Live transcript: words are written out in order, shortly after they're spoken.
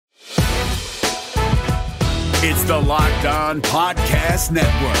It's the Locked On Podcast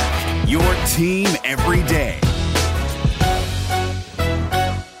Network, your team every day.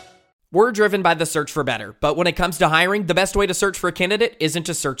 We're driven by the search for better, but when it comes to hiring, the best way to search for a candidate isn't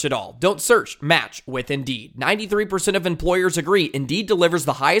to search at all. Don't search, match with Indeed. 93% of employers agree Indeed delivers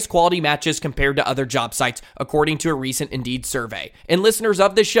the highest quality matches compared to other job sites, according to a recent Indeed survey. And listeners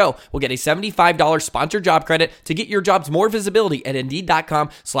of this show will get a $75 sponsored job credit to get your jobs more visibility at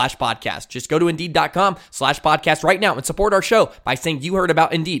Indeed.com/podcast. Just go to Indeed.com/podcast right now and support our show by saying you heard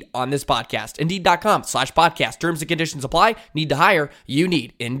about Indeed on this podcast. Indeed.com/podcast. Terms and conditions apply. Need to hire? You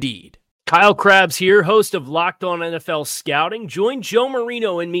need Indeed. Kyle Krabs here, host of Locked On NFL Scouting. Join Joe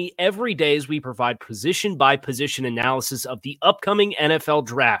Marino and me every day as we provide position-by-position analysis of the upcoming NFL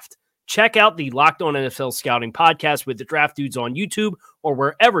Draft. Check out the Locked On NFL Scouting podcast with the Draft Dudes on YouTube or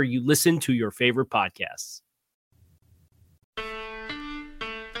wherever you listen to your favorite podcasts.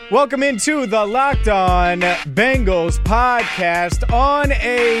 Welcome into the Locked On Bengals podcast on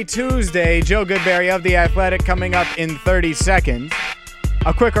a Tuesday. Joe Goodberry of The Athletic coming up in 30 seconds.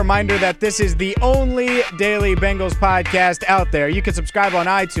 A quick reminder that this is the only daily Bengals podcast out there. You can subscribe on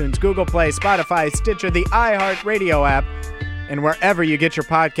iTunes, Google Play, Spotify, Stitcher, the iHeartRadio app, and wherever you get your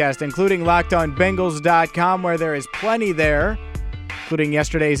podcast, including LockedOnBengals.com, where there is plenty there, including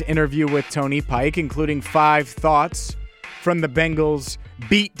yesterday's interview with Tony Pike, including 5 thoughts from the Bengals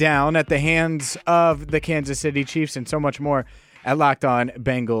beatdown at the hands of the Kansas City Chiefs, and so much more at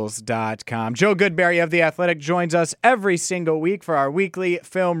LockedOnBengals.com. Joe Goodberry of The Athletic joins us every single week for our weekly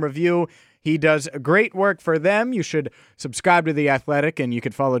film review. He does great work for them. You should subscribe to The Athletic, and you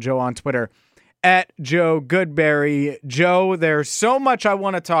can follow Joe on Twitter at Joe Goodberry. Joe, there's so much I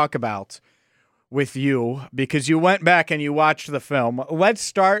want to talk about with you because you went back and you watched the film. Let's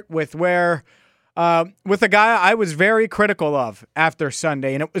start with with a guy I was very critical of after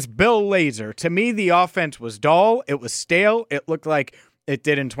Sunday, and it was Bill Lazor. To me, the offense was dull. It was stale. It looked like it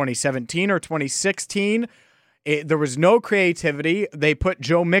did in 2017 or 2016. There was no creativity. They put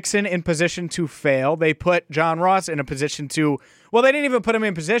Joe Mixon in position to fail. They put John Ross in a position to, well, they didn't even put him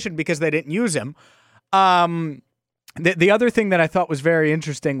in position because they didn't use him. The other thing that I thought was very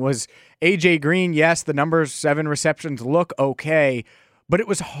interesting was A.J. Green. Yes, the numbers, 7 receptions look okay, but it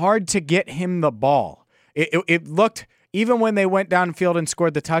was hard to get him the ball. It looked, even when they went downfield and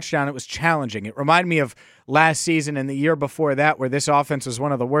scored the touchdown, it was challenging. It reminded me of last season and the year before that, where this offense was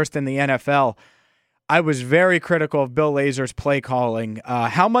one of the worst in the NFL. I was very critical of Bill Lazor's play calling.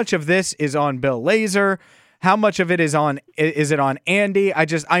 How much of this is on Bill Lazor? How much of it is it on Andy?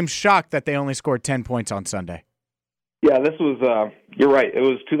 I'm shocked that they only scored 10 points on Sunday. Yeah, this was, you're right. It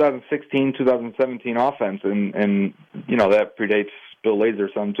was 2016, 2017 offense, and you know, that predates Bill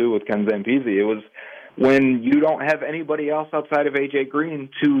Lazor some too with Ken Zampese. It was when you don't have anybody else outside of A.J. Green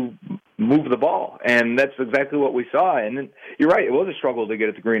to move the ball, and that's exactly what we saw. And you're right, it was a struggle to get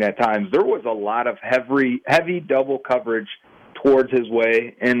it to Green at times. There was a lot of heavy double coverage towards his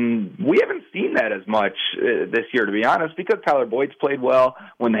way, and we haven't seen that as much this year, to be honest, because Tyler Boyd's played well.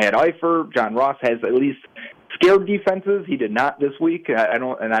 When they had Eifert, John Ross has at least scared defenses. He did not this week.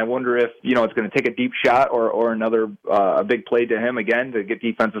 I wonder if, you know, it's going to take a deep shot or another a big play to him again to get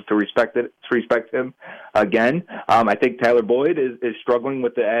defenses to respect him again. I think Tyler Boyd is struggling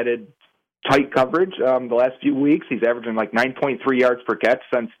with the added tight coverage the last few weeks. He's averaging like 9.3 yards per catch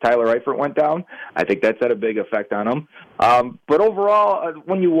since Tyler Eifert went down. I think that's had a big effect on him. But overall,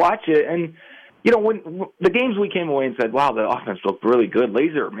 when you watch it, and you know, when the games we came away and said, wow, the offense looked really good.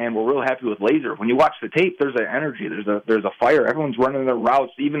 Lazor, man, we're real happy with Lazor. When you watch the tape, there's an energy. There's a fire. Everyone's running their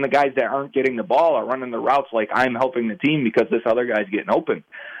routes. Even the guys that aren't getting the ball are running their routes like I'm helping the team because this other guy's getting open.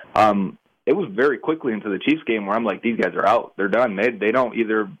 It was very quickly into the Chiefs game where I'm like, these guys are out. They're done. They don't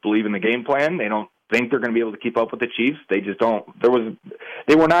either believe in the game plan. They don't think they're going to be able to keep up with the Chiefs. They just don't.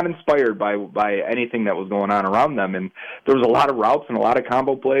 They were not inspired by anything that was going on around them. And there was a lot of routes and a lot of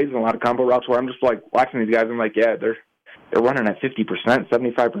combo plays and a lot of combo routes where I'm just like watching these guys. I'm like, yeah, they're running at 50%,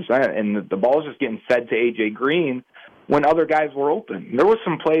 75%, and the ball is just getting fed to A.J. Green when other guys were open. There was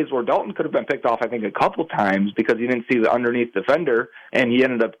some plays where Dalton could have been picked off, I think, a couple times because he didn't see the underneath defender, and he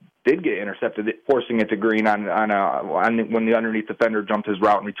did get intercepted, forcing it to Green on when the underneath defender jumped his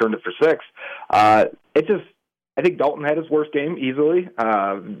route and returned it for 6. I think Dalton had his worst game easily,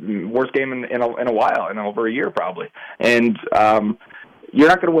 worst game in a while, in over a year probably. And you're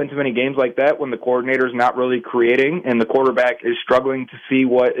not going to win too many games like that when the coordinator's not really creating and the quarterback is struggling to see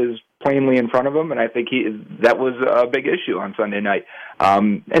what is plainly in front of him. And I think that was a big issue on Sunday night.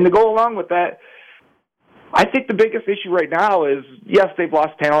 And to go along with that, I think the biggest issue right now is, yes, they've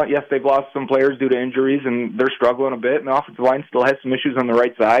lost talent. Yes, they've lost some players due to injuries, and they're struggling a bit. And the offensive line still has some issues on the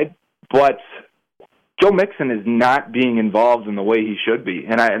right side. But Joe Mixon is not being involved in the way he should be,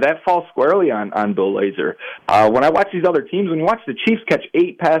 and that falls squarely on Bill Lazor. When I watch these other teams, when you watch the Chiefs catch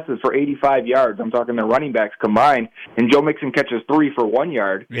 8 passes for 85 yards, I'm talking their running backs combined, and Joe Mixon catches 3 for 1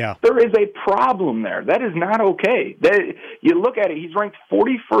 yard, there is a problem there. That is not okay. You look at it, he's ranked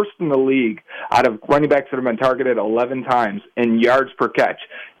 41st in the league out of running backs that have been targeted 11 times in yards per catch.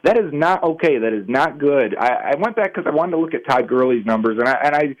 That is not okay. That is not good. I went back because I wanted to look at Todd Gurley's numbers,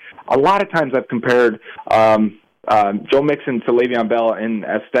 and I a lot of times I've compared Joe Mixon to Le'Veon Bell in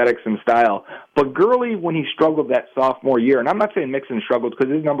aesthetics and style. But Gurley, when he struggled that sophomore year, and I'm not saying Mixon struggled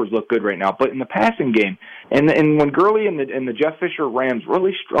because his numbers look good right now, but in the passing game, and when Gurley and the Jeff Fisher Rams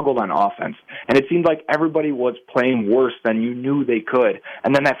really struggled on offense, and it seemed like everybody was playing worse than you knew they could.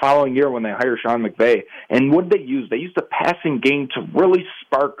 And then that following year when they hired Sean McVay, and what did they use? They used the passing game to really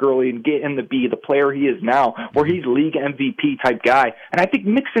spark Gurley and get him to be the player he is now, where he's league MVP type guy. And I think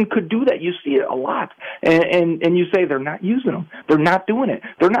Mixon could do that. You see it a lot. And you say they're not using him. They're not doing it.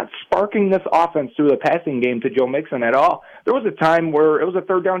 They're not sparking this offense through the passing game to Joe Mixon at all. There was a time where it was a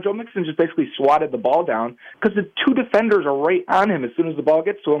third down. Joe Mixon just basically swatted the ball down because the 2 defenders are right on him as soon as the ball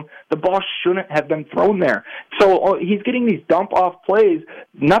gets to him. The ball shouldn't have been thrown there. So he's getting these dump-off plays,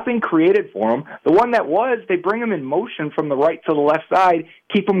 nothing created for him. The one that was, they bring him in motion from the right to the left side,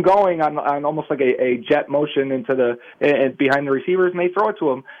 keep him going on almost like a jet motion into behind the receivers, and they throw it to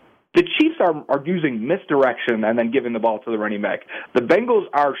him. The Chiefs are using misdirection and then giving the ball to the running back. The Bengals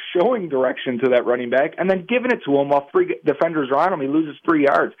are showing direction to that running back and then giving it to him while 3 defenders are on him. He loses 3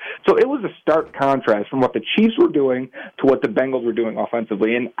 yards. So it was a stark contrast from what the Chiefs were doing to what the Bengals were doing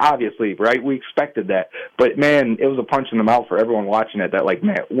offensively. And obviously, right, we expected that. But, man, it was a punch in the mouth for everyone watching it that, like,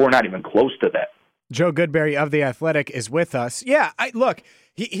 man, we're not even close to that. Joe Goodberry of The Athletic is with us. Yeah, look,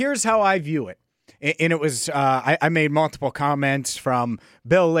 here's how I view it. And it was, I made multiple comments from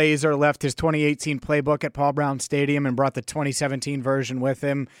Bill Lazor, left his 2018 playbook at Paul Brown Stadium and brought the 2017 version with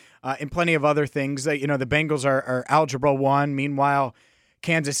him, and plenty of other things. The Bengals are Algebra 1. Meanwhile,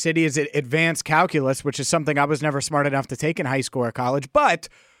 Kansas City is advanced calculus, which is something I was never smart enough to take in high school or college. But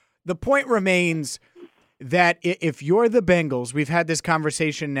the point remains that if you're the Bengals, we've had this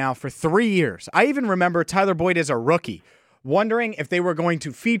conversation now for 3 years. I even remember Tyler Boyd as a rookie, wondering if they were going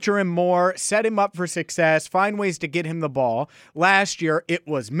to feature him more, set him up for success, find ways to get him the ball. Last year, it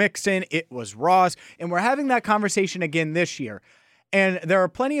was Mixon, it was Ross, and we're having that conversation again this year. And there are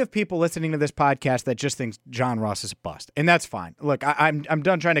plenty of people listening to this podcast that just think John Ross is a bust, and that's fine. Look, I'm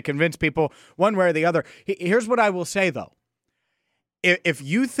done trying to convince people one way or the other. Here's what I will say, though. If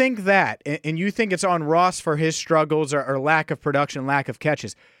you think that, and you think it's on Ross for his struggles or lack of production, lack of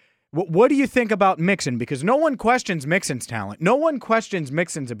catches, what do you think about Mixon? Because no one questions Mixon's talent. No one questions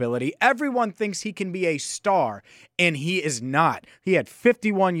Mixon's ability. Everyone thinks he can be a star, and he is not. He had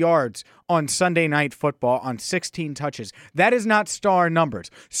 51 yards on Sunday Night Football on 16 touches. That is not star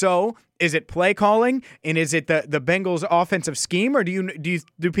numbers. So is it play calling, and is it the Bengals' offensive scheme, or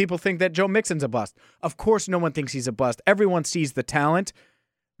do people think that Joe Mixon's a bust? Of course no one thinks he's a bust. Everyone sees the talent.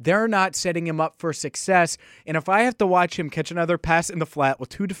 They're not setting him up for success. And if I have to watch him catch another pass in the flat with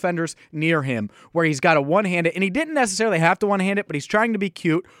 2 defenders near him where he's got to one-hand it, and he didn't necessarily have to one-hand it, but he's trying to be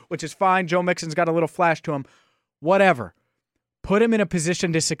cute, which is fine. Joe Mixon's got a little flash to him. Whatever. Put him in a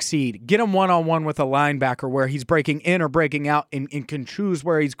position to succeed. Get him one-on-one with a linebacker where he's breaking in or breaking out and can choose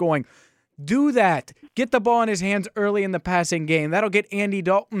where he's going. Do that. Get the ball in his hands early in the passing game. That'll get Andy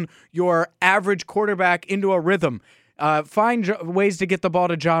Dalton, your average quarterback, into a rhythm. Find ways to get the ball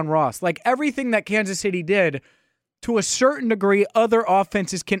to John Ross. Like everything that Kansas City did, to a certain degree, other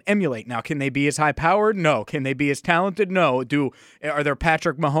offenses can emulate. Now, can they be as high-powered? No. Can they be as talented? No. Are there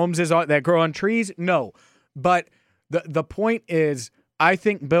Patrick Mahomeses that grow on trees? No. But the point is, I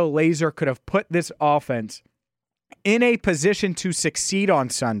think Bill Lazor could have put this offense in a position to succeed on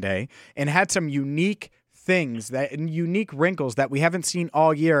Sunday and had some unique unique wrinkles that we haven't seen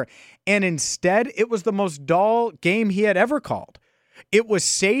all year. And instead, it was the most dull game he had ever called. It was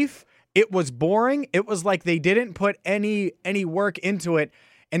safe. It was boring. It was like they didn't put any work into it.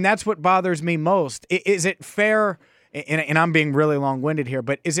 And that's what bothers me most. Is it fair, and I'm being really long-winded here,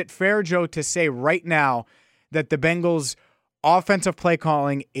 but is it fair, Joe, to say right now that the Bengals' offensive play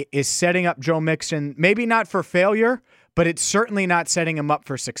calling is setting up Joe Mixon, maybe not for failure, but it's certainly not setting him up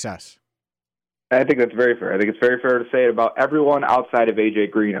for success? I think that's very fair. I think it's very fair to say it about everyone outside of A.J.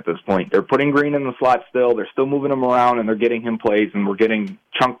 Green at this point. They're putting Green in the slot still. They're still moving him around, and they're getting him plays, and we're getting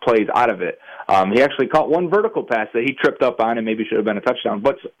chunk plays out of it. He actually caught one vertical pass that he tripped up on and maybe should have been a touchdown.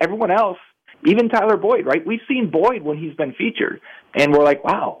 But everyone else, even Tyler Boyd, right? We've seen Boyd when he's been featured. And we're like,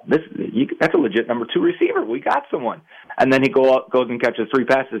 wow, that's a legit number 2 receiver. We got someone. And then he goes and catches 3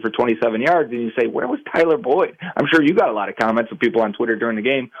 passes for 27 yards, and you say, where was Tyler Boyd? I'm sure you got a lot of comments of people on Twitter during the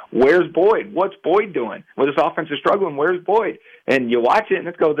game. Where's Boyd? What's Boyd doing? Well, this offense is struggling. Where's Boyd? And you watch it, and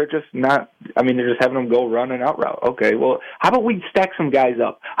it's they're just not, they're just having them go run an out route. Okay, well, how about we stack some guys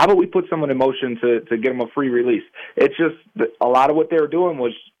up? How about we put someone in motion to get them a free release? It's just a lot of what they were doing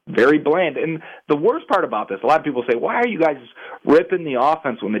was very bland. And the worst part about this, a lot of people say, why are you guys ripping the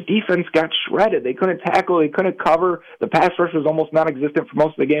offense when the defense got shredded? They couldn't tackle, they couldn't cover, the pass rush was almost non-existent for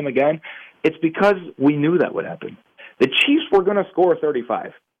most of the game again. It's because we knew that would happen. The Chiefs were going to score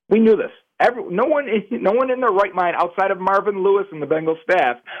 35. We knew this. No one in their right mind outside of Marvin Lewis and the Bengals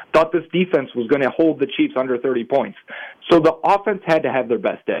staff thought this defense was going to hold the Chiefs under 30 points. So the offense had to have their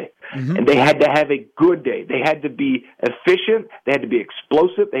best day, and they had to have a good day. They had to be efficient. They had to be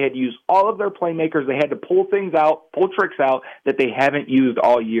explosive. They had to use all of their playmakers. They had to pull things out, pull tricks out that they haven't used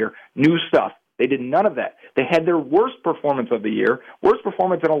all year, new stuff. They did none of that. They had their worst performance of the year, worst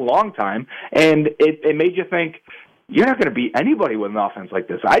performance in a long time, and it made you think, you're not going to beat anybody with an offense like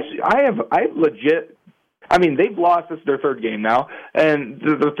this. I legit. They've lost. This is their 3rd game now, and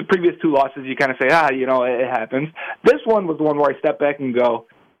the previous 2 losses, you kind of say, it happens. This one was the one where I step back and go,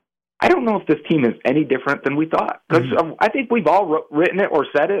 I don't know if this team is any different than we thought. Because I think we've all written it or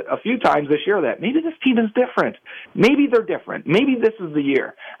said it a few times this year that maybe this team is different. Maybe they're different. Maybe this is the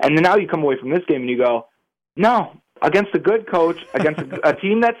year. And then now you come away from this game and you go, no. Against a good coach, against a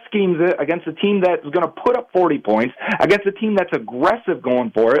team that schemes it, against a team that's going to put up 40 points, against a team that's aggressive going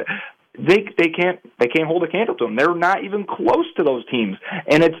for it, they can't hold a candle to them. They're not even close to those teams,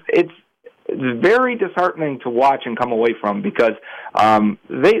 and it's very disheartening to watch and come away from because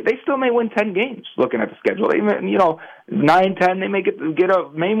they still may win 10 games. Looking at the schedule, they 9-10, they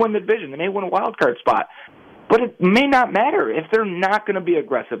may win the division, they may win a wild card spot. But it may not matter if they're not going to be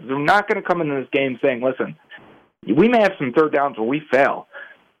aggressive. They're not going to come into this game saying, listen, we may have some 3rd downs where we fail,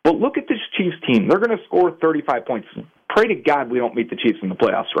 but look at this Chiefs team. They're going to score 35 points. Pray to God we don't meet the Chiefs in the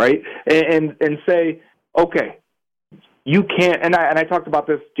playoffs, right? And say, okay, you can't. And I talked about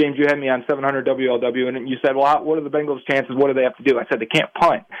this, James. You had me on 700 WLW, and you said, well, what are the Bengals' chances? What do they have to do? I said they can't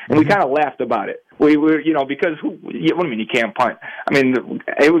punt, and we kind of laughed about it. We were, because what do you mean you can't punt?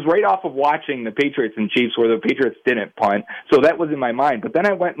 It was right off of watching the Patriots and Chiefs where the Patriots didn't punt, so that was in my mind. But then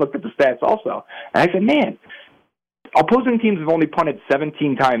I went and looked at the stats also, and I said, man. Opposing teams have only punted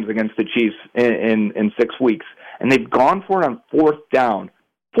 17 times against the Chiefs in 6 weeks, and they've gone for it on 4th down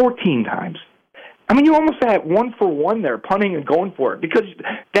 14 times. You almost had 1 for 1 there, punting and going for it, because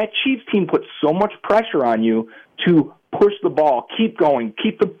that Chiefs team puts so much pressure on you to push the ball, keep going,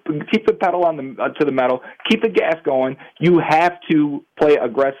 keep the pedal on to the metal, keep the gas going. You have to play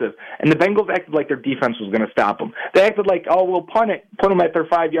aggressive. And the Bengals acted like their defense was going to stop them. They acted like, we'll punt it, put them at their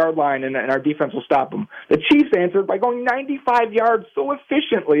 5-yard line, and our defense will stop them. The Chiefs answered by going 95 yards so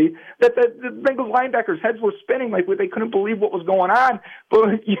efficiently that the Bengals linebackers' heads were spinning like they couldn't believe what was going on.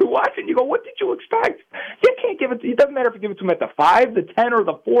 But you watch it and you go, what did you expect? You can't give it. It doesn't matter if you give it to them at the 5, the 10, or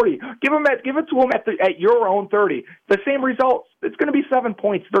the 40. Give it to them at your own 30. The same results. It's going to be 7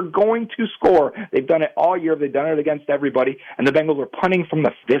 points. They're going to score. They've done it all year. They've done it against everybody. And the Bengals are punting from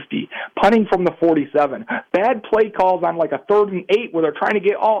the 50, punting from the 47. Bad play calls on like a 3rd and 8 where they're trying to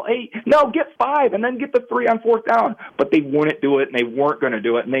get all 8. No, get 5 and then get the 3 on 4th down. But they wouldn't do it, and they weren't going to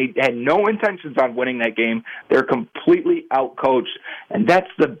do it. And they had no intentions on winning that game. They're completely out-coached. And that's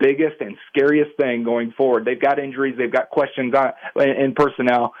the biggest and scariest thing going forward. They've got injuries. They've got questions in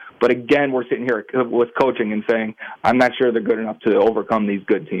personnel. But again, we're sitting here with coaching and saying, I'm not sure they're good enough to overcome these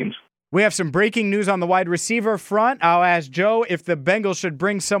good teams. We have some breaking news on the wide receiver front. I'll ask Joe if the Bengals should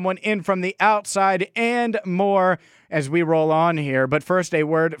bring someone in from the outside and more as we roll on here. But first, a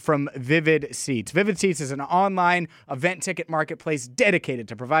word from Vivid Seats. Vivid Seats is an online event ticket marketplace dedicated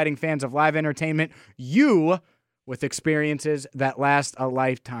to providing fans of live entertainment with experiences that last a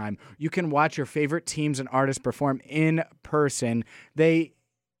lifetime. You can watch your favorite teams and artists perform in person. They'll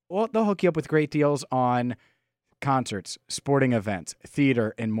hook you up with great deals on concerts, sporting events,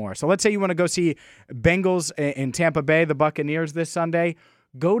 theater, and more. So let's say you want to go see Bengals in Tampa Bay, the Buccaneers this Sunday.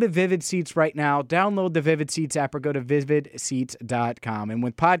 Go to Vivid Seats right now. Download the Vivid Seats app or go to vividseats.com. And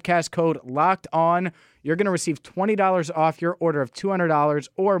with podcast code LOCKEDON, you're going to receive $20 off your order of $200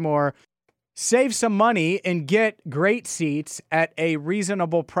 or more. Save some money and get great seats at a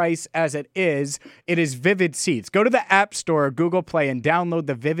reasonable price as it is. It is Vivid Seats. Go to the App Store or Google Play and download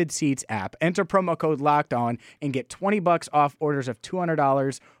the Vivid Seats app. Enter promo code LOCKEDON and get $20 off orders of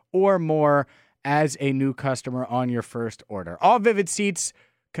 $200 or more as a new customer on your first order. All Vivid Seats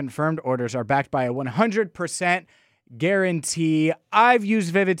confirmed orders are backed by a 100% guarantee. I've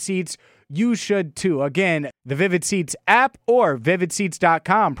used Vivid Seats. You should too. Again, the Vivid Seats app or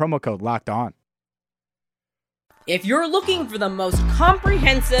vividseats.com, promo code Locked On. If you're looking for the most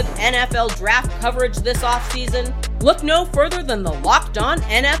comprehensive NFL draft coverage this offseason, look no further than the Locked On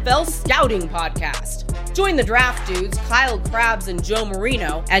NFL Scouting Podcast. Join the draft dudes, Kyle Krabs and Joe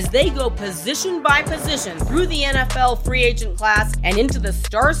Marino, as they go position by position through the NFL free agent class and into the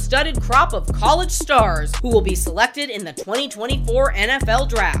star-studded crop of college stars who will be selected in the 2024 NFL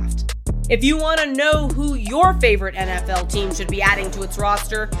Draft. If you want to know who your favorite NFL team should be adding to its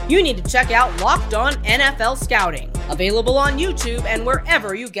roster, you need to check out Locked On NFL Scouting, available on YouTube and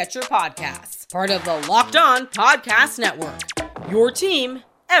wherever you get your podcasts. Part of the Locked On Podcast Network, your team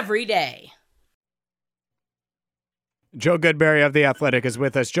every day. Joe Goodberry of The Athletic is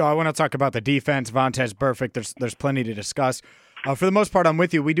with us. Joe, I want to talk about the defense. Vontaze Burfict. There's plenty to discuss. For the most part, I'm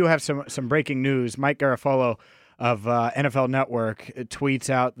with you. We do have some breaking news. Mike Garafolo of NFL Network tweets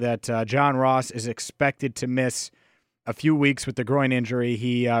out that John Ross is expected to miss a few weeks with the groin injury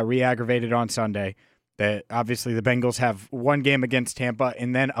he re-aggravated on Sunday. That obviously the Bengals have one game against Tampa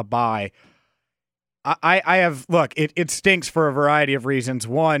and then a bye. It stinks for a variety of reasons.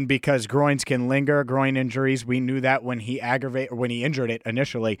 One, because groins can linger, groin injuries. We knew that when he injured it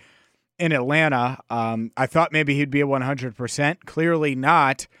initially in Atlanta. I thought maybe he'd be at 100%. Clearly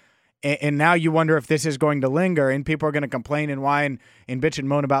not. And now you wonder if this is going to linger, and people are going to complain and whine and bitch and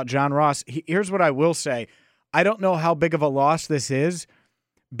moan about John Ross. Here's what I will say. I don't know how big of a loss this is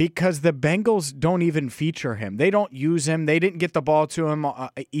because the Bengals don't even feature him. They don't use him. They didn't get the ball to him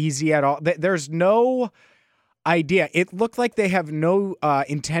easy at all. There's no idea. It looked like they have no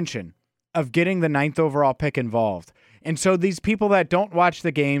intention of getting the 9th overall pick involved. And so these people that don't watch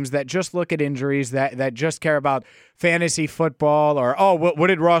the games, that just look at injuries, that just care about fantasy football or, what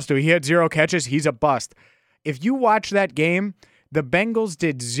did Ross do? He had 0 catches. He's a bust. If you watch that game, the Bengals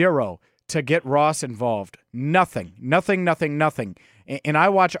did 0 to get Ross involved. Nothing. And I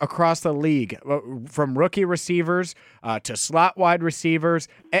watch across the league, from rookie receivers to slot wide receivers.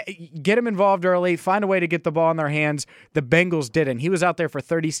 Get him involved early. Find a way to get the ball in their hands. The Bengals didn't. He was out there for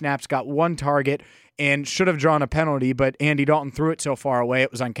 30 snaps, got 1 target, and should have drawn a penalty, but Andy Dalton threw it so far away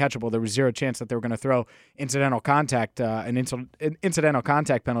it was uncatchable. There was 0 chance that they were going to throw incidental contact, an incidental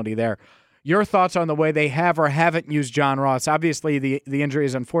contact penalty there. Your thoughts on the way they have or haven't used John Ross? Obviously, the injury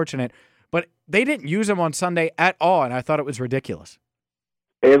is unfortunate, but they didn't use him on Sunday at all, and I thought it was ridiculous.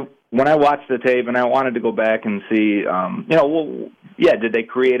 When I watched the tape and I wanted to go back and see, did they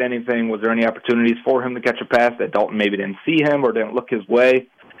create anything? Was there any opportunities for him to catch a pass that Dalton maybe didn't see him or didn't look his way?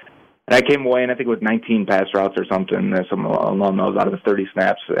 And I came away, and I think it was 19 pass routes or something, some along those out of the 30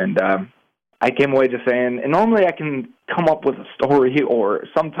 snaps. And I came away just saying, and normally I can come up with a story or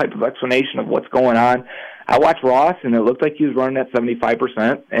some type of explanation of what's going on. I watched Ross, and it looked like he was running at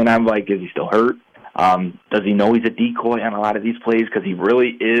 75%, and I'm like, is he still hurt? Does he know he's a decoy on a lot of these plays? Because he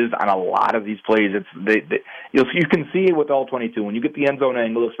really is on a lot of these plays. You can see it with all 22. When you get the end zone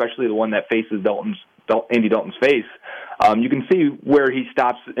angle, especially the one that faces Andy Dalton's face, you can see where he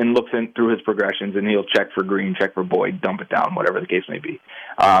stops and looks in through his progressions, and he'll check for Green, check for Boyd, dump it down, whatever the case may be.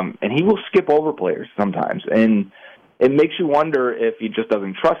 And he will skip over players sometimes. And it makes you wonder if he just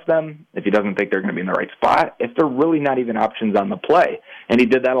doesn't trust them, if he doesn't think they're going to be in the right spot, if they're really not even options on the play. And he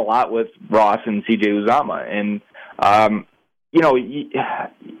did that a lot with Ross and C.J. Uzomah. And,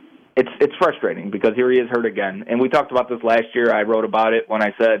 it's frustrating because here he is hurt again. And we talked about this last year. I wrote about it when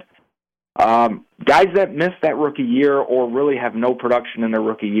I said guys that miss that rookie year or really have no production in their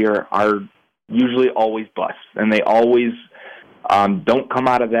rookie year are usually always busts. And they always don't come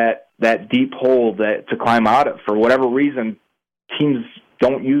out of that deep hole to climb out of. For whatever reason, teams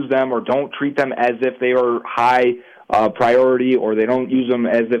don't use them or don't treat them as if they are high priority, or they don't use them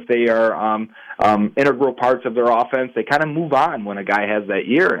as if they are integral parts of their offense. They kind of move on when a guy has that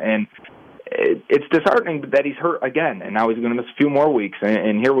year. And it's disheartening that he's hurt again, and now he's going to miss a few more weeks.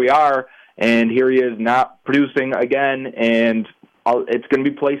 And here we are, and here he is not producing again, and it's going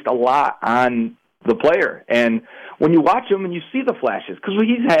to be placed a lot on the player. And when you watch him and you see the flashes, because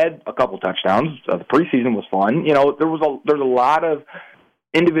he's had a couple touchdowns, the preseason was fun. There's a lot of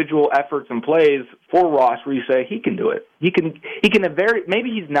individual efforts and plays for Ross where you say he can do it. He can maybe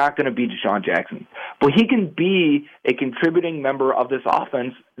he's not going to be Deshaun Jackson, but he can be a contributing member of this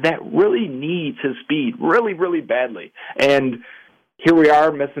offense that really needs his speed really, really badly. And here we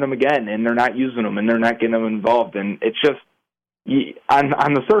are missing him again, and they're not using him, and they're not getting him involved. And it's just,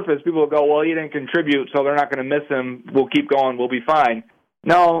 on the surface, people will go, well, he didn't contribute, so they're not going to miss him. We'll keep going. We'll be fine.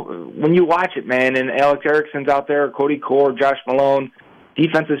 No, when you watch it, man, and Alex Erickson's out there, Cody Core, Josh Malone,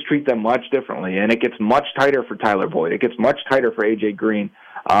 defenses treat them much differently, and it gets much tighter for Tyler Boyd. It gets much tighter for A.J. Green.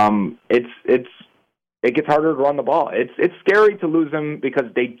 It gets harder to run the ball. It's scary to lose him because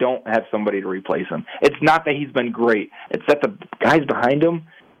they don't have somebody to replace him. It's not that he's been great. It's that the guys behind him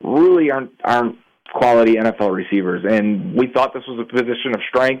really aren't quality NFL receivers. And we thought this was a position of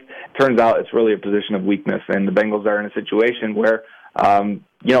strength. Turns out it's really a position of weakness. And the Bengals are in a situation where,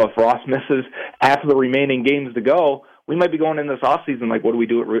 if Ross misses half of the remaining games to go, we might be going in this offseason like, what do we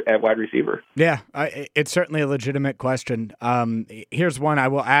do at wide receiver? Yeah, it's certainly a legitimate question. Here's one I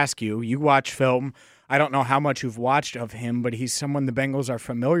will ask you. You watch film. I don't know how much you've watched of him, but he's someone the Bengals are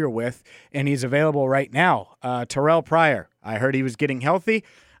familiar with, and he's available right now. Terrell Pryor. I heard he was getting healthy.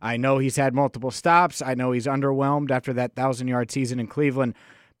 I know he's had multiple stops. I know he's underwhelmed after that 1,000-yard season in Cleveland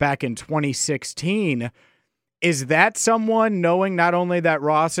back in 2016. Is that someone, knowing not only that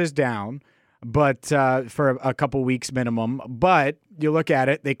Ross is down, but for a couple weeks minimum, but you look at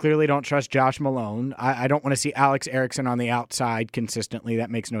it, they clearly don't trust Josh Malone. I don't want to see Alex Erickson on the outside consistently. That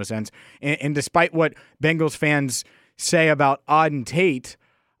makes no sense. And despite what Bengals fans say about Auden Tate,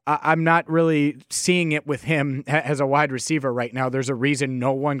 I'm not really seeing it with him as a wide receiver right now. There's a reason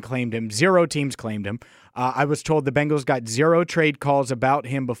no one claimed him. 0 teams claimed him. I was told the Bengals got 0 trade calls about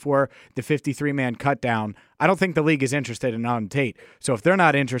him before the 53-man cutdown. I don't think the league is interested in Auden Tate. So if they're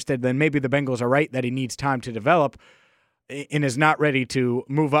not interested, then maybe the Bengals are right that he needs time to develop and is not ready to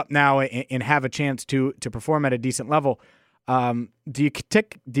move up now and have a chance to perform at a decent level. Do you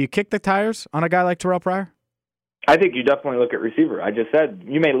kick the tires on a guy like Terrell Pryor? I think you definitely look at receiver. I just said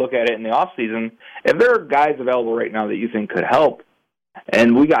you may look at it in the offseason. If there are guys available right now that you think could help,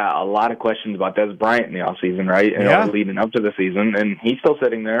 and we got a lot of questions about Dez Bryant in the offseason, right? And leading up to the season, and he's still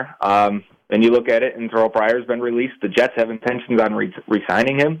sitting there. And you look at it, and Terrell Pryor's been released. The Jets have intentions on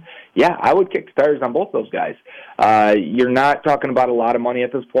re-signing him. Yeah, I would kick the tires on both those guys. You're not talking about a lot of money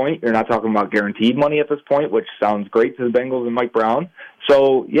at this point. You're not talking about guaranteed money at this point, which sounds great to the Bengals and Mike Brown.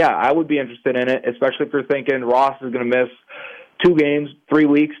 So, yeah, I would be interested in it, especially if you're thinking Ross is going to miss 2 games, 3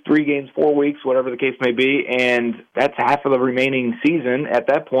 weeks, 3 games, 4 weeks, whatever the case may be, and that's half of the remaining season at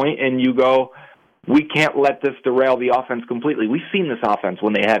that point, and you go, we can't let this derail the offense completely. We've seen this offense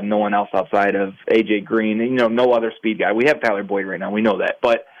when they have no one else outside of A.J. Green and, no other speed guy. We have Tyler Boyd right now. We know that.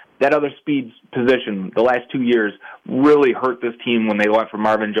 But that other speed position the last 2 years really hurt this team when they went from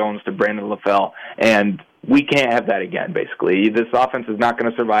Marvin Jones to Brandon LaFell, and we can't have that again, basically. This offense is not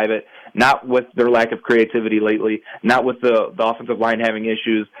going to survive it, not with their lack of creativity lately, not with the offensive line having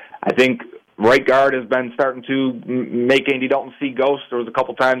issues. I think right guard has been starting to make Andy Dalton see ghosts. There was a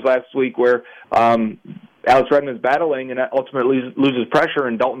couple times last week where Alex Redmond's battling and ultimately loses pressure,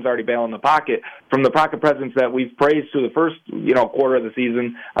 and Dalton's already bailing the pocket. From the pocket presence that we've praised through the first quarter of the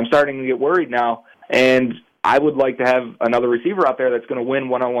season, I'm starting to get worried now. And I would like to have another receiver out there that's going to win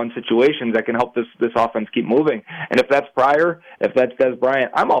one-on-one situations that can help this offense keep moving. And if that's Pryor, if that's Dez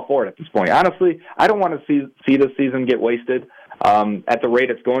Bryant, I'm all for it at this point. Honestly, I don't want to see this season get wasted at the rate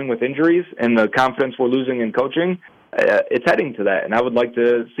it's going with injuries and the confidence we're losing in coaching. It's heading to that, and I would like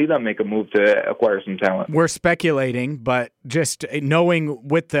to see them make a move to acquire some talent. We're speculating, but just knowing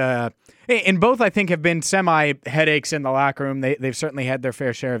and both I think have been semi-headaches in the locker room. They've certainly had their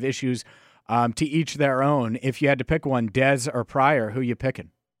fair share of issues. To each their own. If you had to pick one, Dez or Pryor, who you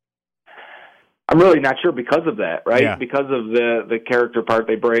picking? I'm really not sure because of that, right? Yeah. Because of the character part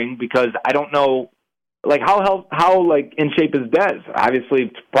they bring. Because I don't know, how in shape is Dez?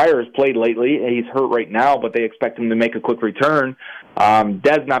 Obviously, Pryor has played lately. He's hurt right now, but they expect him to make a quick return.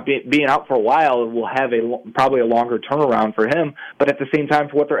 Dez not being out for a while will have probably a longer turnaround for him. But at the same time,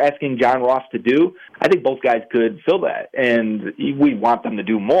 for what they're asking John Ross to do, I think both guys could fill that. And we want them to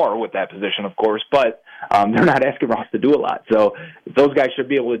do more with that position, of course, but they're not asking Ross to do a lot. So those guys should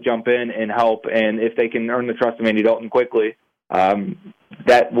be able to jump in and help. And if they can earn the trust of Andy Dalton quickly,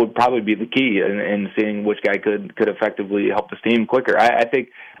 that would probably be the key in seeing which guy could effectively help this team quicker. I think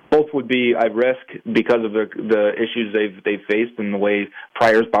both would be at risk because of the issues they've faced and the way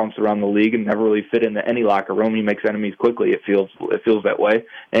Pryor's bounced around the league and never really fit into any locker room. He makes enemies quickly. It feels that way.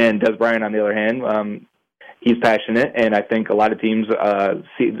 And Dez Bryant, on the other hand, he's passionate, and I think a lot of teams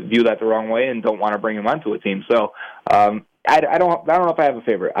view that the wrong way and don't want to bring him onto a team. So I don't know if I have a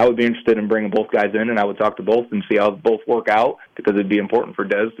favorite. I would be interested in bringing both guys in, and I would talk to both and see how both work out because it'd be important for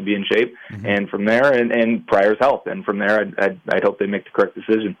Dez to be in shape. Mm-hmm. And from there, and Pryor's health, and from there, I'd hope they make the correct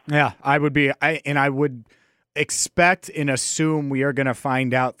decision. Yeah, I would expect and assume we are going to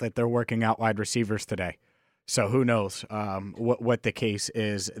find out that they're working out wide receivers today. So who knows what the case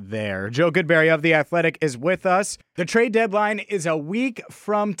is there. Joe Goodberry of The Athletic is with us. The trade deadline is a week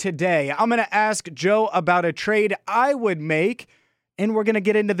from today. I'm going to ask Joe about a trade I would make and we're going to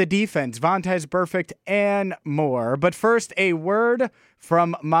get into the defense, Vontaze Burfict, and more. But first, a word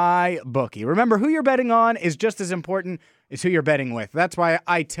from my bookie. Remember, who you're betting on is just as important as who you're betting with. That's why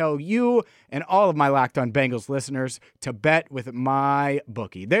I tell you and all of my Locked On Bengals listeners to bet with my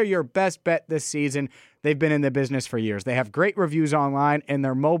bookie. They're your best bet this season. They've been in the business for years. They have great reviews online, and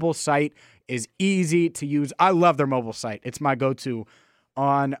their mobile site is easy to use. I love their mobile site. It's my go-to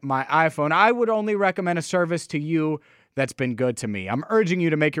on my iPhone. I would only recommend a service to you that's been good to me. I'm urging you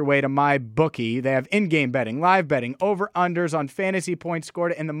to make your way to my bookie. They have in-game betting, live betting, over-unders on fantasy points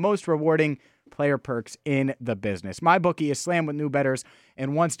scored, and the most rewarding player perks in the business. MyBookie is slammed with new bettors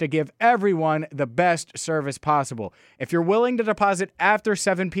and wants to give everyone the best service possible. If you're willing to deposit after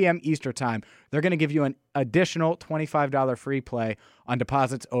 7 p.m. Eastern time, they're going to give you an additional $25 free play on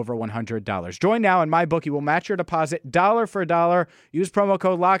deposits over $100. Join now and MyBookie will match your deposit dollar for dollar. Use promo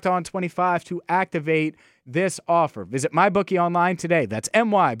code LOCKEDON25 to activate this offer. Visit MyBookie online today. That's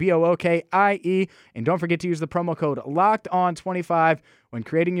MyBookie. And don't forget to use the promo code LOCKEDON25 when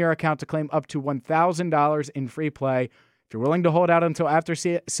creating your account to claim up to $1,000 in free play. If you're willing to hold out until after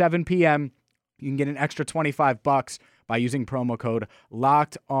 7 p.m., you can get an extra $25 by using promo code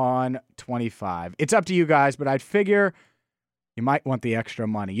LOCKEDON25. It's up to you guys, but I'd figure you might want the extra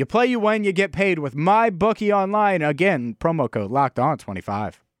money. You play, you win, you get paid with MyBookie online. Again, promo code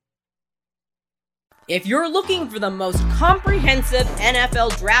LOCKEDON25. If you're looking for the most comprehensive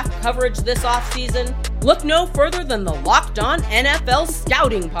NFL draft coverage this offseason, look no further than the Locked On NFL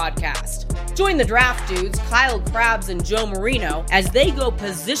Scouting Podcast. Join the draft dudes, Kyle Krabs and Joe Marino, as they go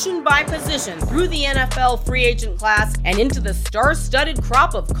position by position through the NFL free agent class and into the star-studded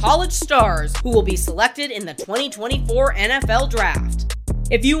crop of college stars who will be selected in the 2024 NFL Draft.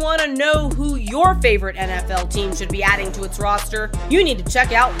 If you want to know who your favorite NFL team should be adding to its roster, you need to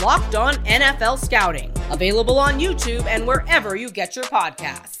check out Locked On NFL Scouting, available on YouTube and wherever you get your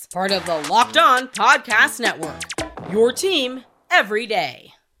podcasts. Part of the Locked On Podcast Network, your team every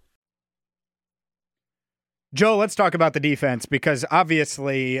day. Joe, let's talk about the defense, because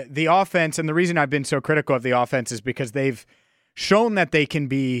obviously the offense, and the reason I've been so critical of the offense is because they've shown that they can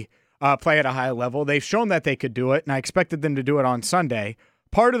be play at a high level. They've shown that they could do it, and I expected them to do it on Sunday.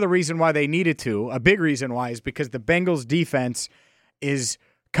 Part of the reason why they needed to, a big reason why, is because the Bengals defense is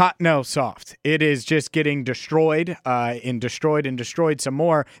soft. It is just getting destroyed and destroyed some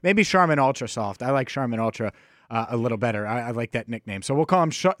more. Maybe Charmin Ultra Soft. I like Charmin Ultra a little better. I like that nickname. So we'll call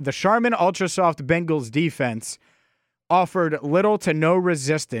them the Charmin Ultra Soft Bengals defense. Offered little to no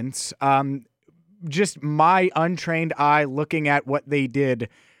resistance. Just my untrained eye looking at what they did,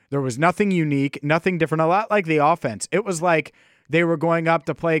 there was nothing unique, nothing different. A lot like the offense. It was like they were going up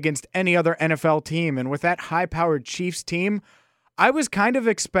to play against any other NFL team. And with that high-powered Chiefs team, I was kind of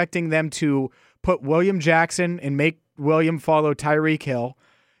expecting them to put William Jackson and make William follow Tyreek Hill.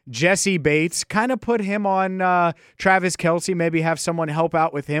 Jesse Bates, kind of put him on Travis Kelce, maybe have someone help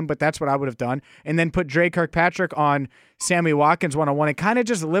out with him, but that's what I would have done. And then put Dre Kirkpatrick on Sammy Watkins one-on-one and kind of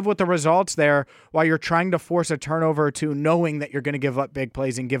just live with the results there while you're trying to force a turnover or two, knowing that you're going to give up big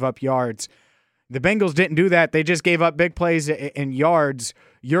plays and give up yards. The Bengals didn't do that. They just gave up big plays and yards.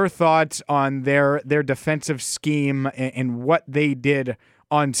 Your thoughts on their defensive scheme and what they did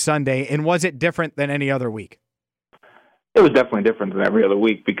on Sunday, and was it different than any other week? It was definitely different than every other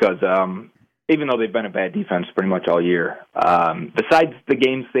week because even though they've been a bad defense pretty much all year, besides the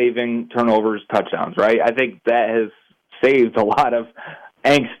game-saving turnovers, touchdowns, right? I think that has saved a lot of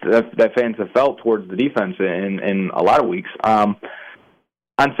angst that fans have felt towards the defense in a lot of weeks. On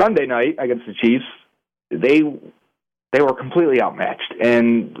Sunday night against the Chiefs, they were completely outmatched,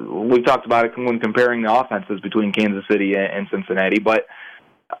 and we've talked about it when comparing the offenses between Kansas City and Cincinnati, but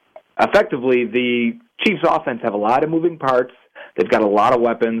effectively the Chiefs' offense have a lot of moving parts. They've got a lot of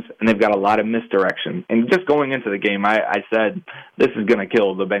weapons, and they've got a lot of misdirection. And just going into the game, I said, this is going to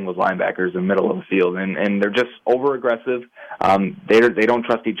kill the Bengals linebackers in the middle of the field. And they're just over-aggressive. They don't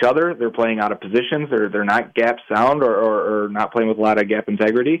trust each other. They're playing out of positions. They're not gap sound or not playing with a lot of gap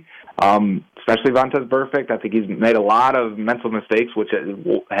integrity, especially Vontaze Burfict. I think he's made a lot of mental mistakes, which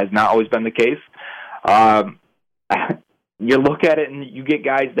has not always been the case. You look at it and you get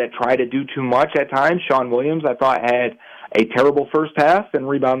guys that try to do too much at times. Sean Williams, I thought, had a terrible first half and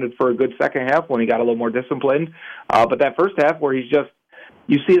rebounded for a good second half when he got a little more disciplined. But that first half where he's just,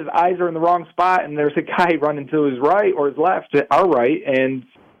 you see his eyes are in the wrong spot and there's a guy running to his right or his left, our right, and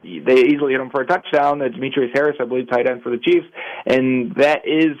they easily hit him for a touchdown. Demetrius Harris, I believe, tight end for the Chiefs. And that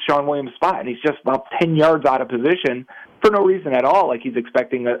is Sean Williams' spot. And he's just about 10 yards out of position for no reason at all. Like he's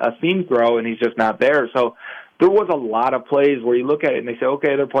expecting a seam throw and he's just not there. So there was a lot of plays where you look at it and they say,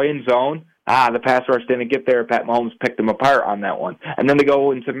 okay, they're playing zone. the pass rush didn't get there. Pat Mahomes picked them apart on that one. And then they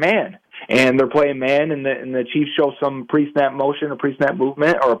go into man, and they're playing man, and the Chiefs show some pre-snap motion or pre-snap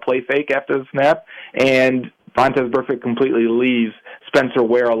movement or a play fake after the snap, and Vontaze Burfict completely leaves Spencer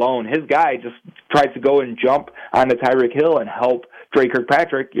Ware alone. His guy just tries to go and jump onto Tyreek Hill and help Dre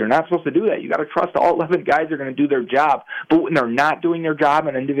Kirkpatrick. You're not supposed to do that. You got to trust all 11 guys are going to do their job. But when they're not doing their job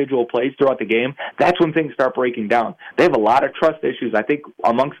in individual plays throughout the game, that's when things start breaking down. They have a lot of trust issues, I think,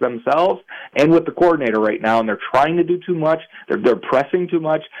 amongst themselves and with the coordinator right now, and they're trying to do too much. They're pressing too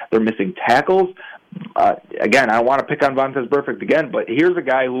much. They're missing tackles. Again, I don't want to pick on Vontaze Burfict again, but here's a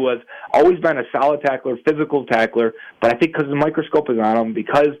guy who has always been a solid tackler, physical tackler, but I think because the microscope is on him,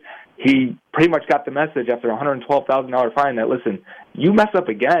 because he pretty much got the message after a $112,000 fine that, listen, you mess up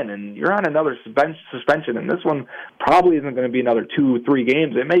again and you're on another suspension, and this one probably isn't going to be another 2-3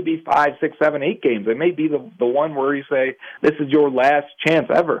 games. It may be 5, 6, 7, 8 games. It may be the one where you say, this is your last chance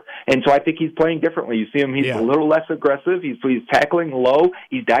ever. And so I think he's playing differently. You see him, he's a little less aggressive. He's tackling low.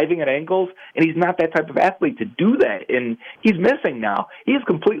 He's diving at ankles, and he's not that type of athlete to do that. And he's missing now. He is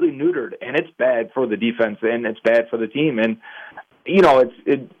completely neutered, and it's bad for the defense, and it's bad for the team. And, you know,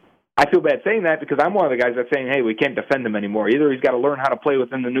 I feel bad saying that because I'm one of the guys that's saying, hey, we can't defend him anymore. Either he's got to learn how to play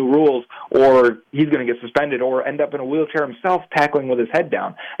within the new rules, or he's going to get suspended or end up in a wheelchair himself tackling with his head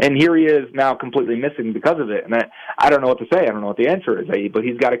down. And here he is now completely missing because of it. And I don't know what to say. I don't know what the answer is, but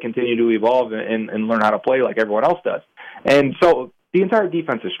he's got to continue to evolve and learn how to play like everyone else does. And so the entire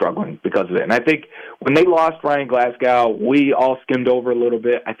defense is struggling because of it. And I think when they lost Ryan Glasgow, we all skimmed over a little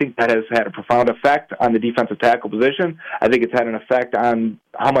bit. I think that has had a profound effect on the defensive tackle position. I think it's had an effect on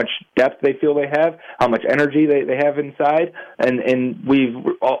how much depth they feel they have, how much energy they have inside. And we've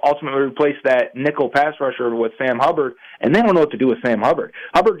ultimately replaced that nickel pass rusher with Sam Hubbard, and they don't know what to do with Sam Hubbard.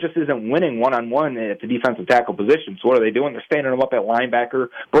 Hubbard just isn't winning one-on-one at the defensive tackle position. So what are they doing? They're standing him up at linebacker,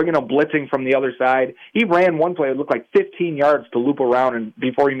 bringing him blitzing from the other side. He ran one play, it looked like 15 yards to loop around and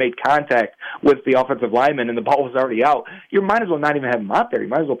before he made contact with the offensive lineman, and the ball was already out. You might as well not even have him out there. You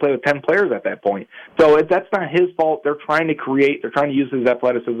might as well play with 10 players at that point. So that's not his fault. They're trying to use his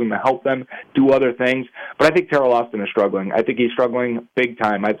athleticism to help them do other things. But I think Terrell Austin is struggling. I think he's struggling big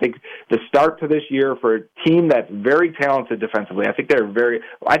time. I think the start to this year for a team that's very talented defensively, I think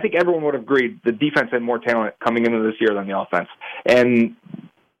everyone would have agreed the defense had more talent coming into this year than the offense. And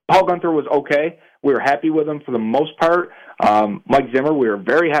Paul Guenther was okay. We were happy with him for the most part. Mike Zimmer, we were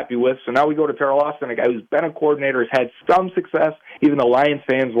very happy with. So now we go to Terrell Austin, a guy who's been a coordinator, has had some success. Even the Lions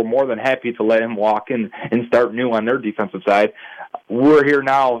fans were more than happy to let him walk in and start new on their defensive side. We're here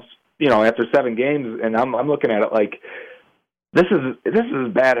now, after 7 games, and I'm looking at it like this is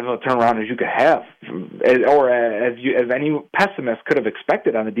as bad of a turnaround as you could have, or as any pessimist could have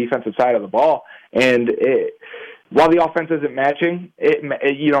expected on the defensive side of the ball. And while the offense isn't matching, if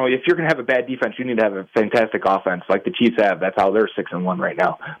you're going to have a bad defense, you need to have a fantastic offense like the Chiefs have. That's how they're 6-1 right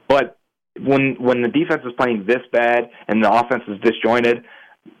now. But when the defense is playing this bad and the offense is disjointed,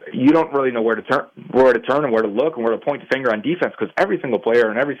 you don't really know where to turn and where to look and where to point the finger on defense, because every single player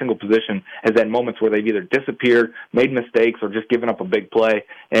in every single position has had moments where they've either disappeared, made mistakes, or just given up a big play.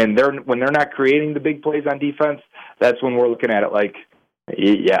 And when they're not creating the big plays on defense, that's when we're looking at it like,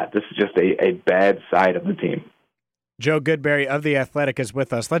 yeah, this is just a bad side of the team. Joe Goodberry of The Athletic is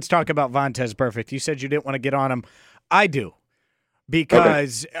with us. Let's talk about Vontaze Burfict. You said you didn't want to get on him. I do,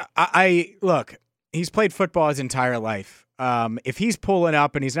 because look, he's played football his entire life. If he's pulling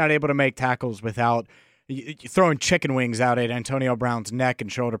up and he's not able to make tackles without throwing chicken wings out at Antonio Brown's neck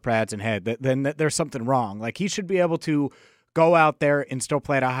and shoulder pads and head, then there's something wrong. Like, he should be able to go out there and still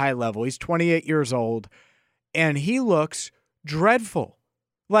play at a high level. He's 28 years old, and he looks dreadful.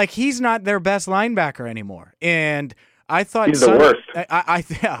 Like, he's not their best linebacker anymore. And I thought he's the worst.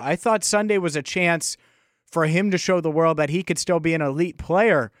 I thought Sunday was a chance for him to show the world that he could still be an elite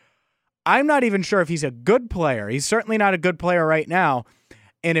player. I'm not even sure if he's a good player. He's certainly not a good player right now.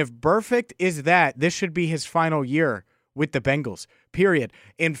 And if Burfict is that, this should be his final year with the Bengals, period.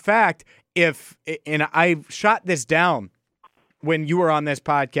 In fact, and I shot this down when you were on this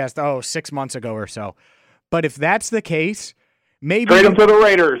podcast, 6 months ago or so. But if that's the case, maybe trade him to the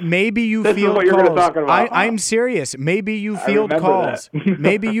Raiders. Maybe you this field is what you're calls. Talk about. I'm serious. Maybe you field calls.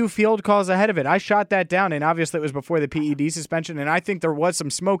 Maybe you field calls ahead of it. I shot that down, and obviously it was before the PED suspension, and I think there was some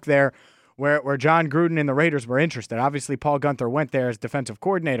smoke there where John Gruden and the Raiders were interested. Obviously, Paul Guenther went there as defensive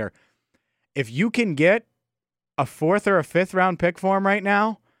coordinator. If you can get a 4th or a 5th round pick for him right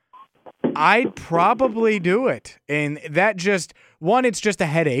now, I'd probably do it. And that just, one, it's just a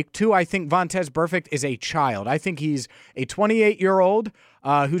headache. 2, I think Vontaze Burfict is a child. I think he's a 28-year-old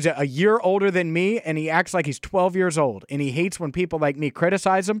who's a year older than me, and he acts like he's 12 years old. And he hates when people like me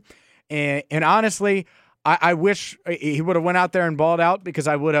criticize him. And honestly, I wish he would have went out there and balled out because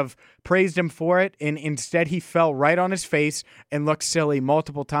I would have praised him for it. And instead, he fell right on his face and looked silly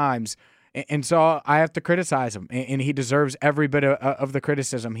multiple times. And so I have to criticize him, and he deserves every bit of the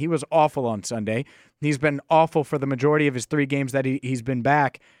criticism. He was awful on Sunday. He's been awful for the majority of his 3 games that he's been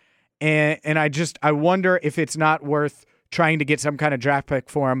back. And I wonder if it's not worth trying to get some kind of draft pick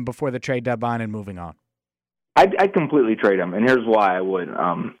for him before the trade deadline and moving on. I'd completely trade him, and here's why I would.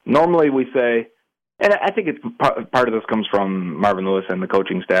 Normally we say, and I think it's part of this comes from Marvin Lewis and the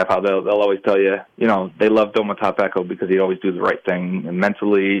coaching staff, how they'll always tell you, they love Doma Tafeko because he'd always do the right thing, and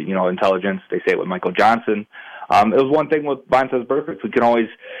mentally, intelligence. They say it with Michael Johnson. It was one thing with Vontaze Burfict. We can always,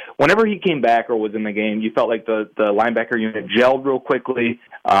 whenever he came back or was in the game, you felt like the linebacker unit gelled real quickly.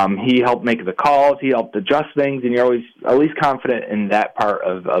 He helped make the calls. He helped adjust things, and you're always at least confident in that part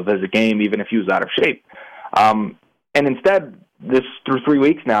of his game, even if he was out of shape. And instead, this through 3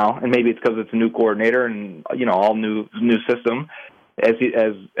 weeks now, and maybe it's because it's a new coordinator and all new system, as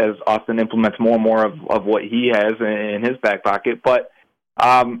Austin implements more and more of what he has in his back pocket. But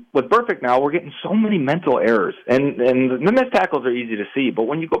with Burfict now, we're getting so many mental errors, and the missed tackles are easy to see. But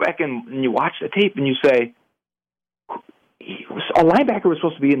when you go back and you watch the tape and you say, a linebacker was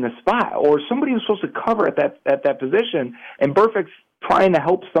supposed to be in this spot, or somebody was supposed to cover at that position, and Burfict's trying to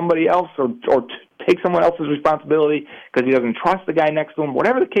help somebody else or take someone else's responsibility because he doesn't trust the guy next to him,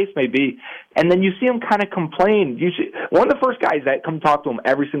 whatever the case may be. And then you see him kind of complain. One of the first guys that come talk to him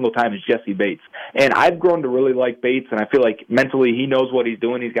every single time is Jesse Bates. And I've grown to really like Bates, and I feel like mentally he knows what he's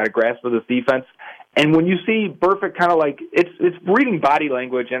doing. He's got a grasp of this defense. And when you see Burfict kind of like, it's reading body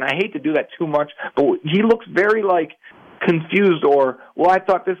language, and I hate to do that too much, but he looks very like confused, or, well, I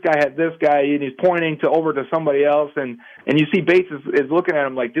thought this guy had this guy, and he's pointing over to somebody else, and you see Bates is looking at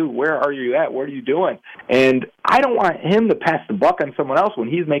him like, dude, where are you at? What are you doing? And I don't want him to pass the buck on someone else when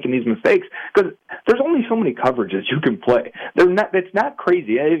he's making these mistakes, because there's only so many coverages you can play. It's not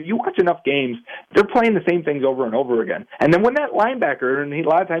crazy. If you watch enough games, they're playing the same things over and over again. And then when that linebacker, and a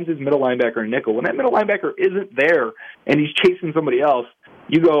lot of times it's middle linebacker and nickel, when that middle linebacker isn't there and he's chasing somebody else,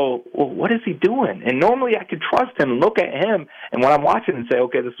 you go, well, what is he doing? And normally I could trust him and look at him, and when I'm watching and say,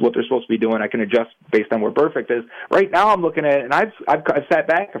 okay, this is what they're supposed to be doing, I can adjust based on where Burfict is. Right now I'm looking at it, and I've sat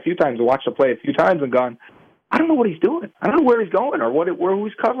back a few times and watched the play a few times and gone, I don't know what he's doing. I don't know where he's going, or where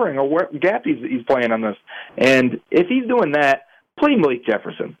he's covering, or what gap he's playing on this. And if he's doing that, play Malik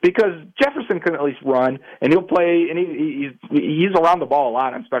Jefferson, because Jefferson can at least run, and he'll play, and he's around the ball a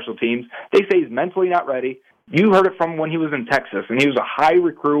lot on special teams. They say he's mentally not ready. You heard it from when he was in Texas, and he was a high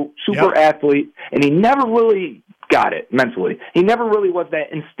recruit, super athlete, and he never really got it mentally. He never really was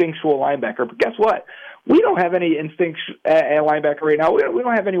that instinctual linebacker. But guess what? We don't have any instinct at linebacker right now. We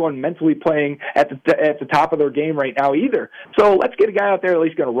don't have anyone mentally playing at the top of their game right now either. So let's get a guy out there at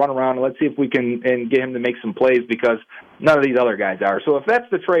least going to run around, and let's see if we can get him to make some plays, because none of these other guys are. So if that's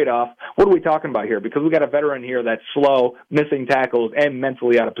the trade-off, what are we talking about here? Because we got a veteran here that's slow, missing tackles, and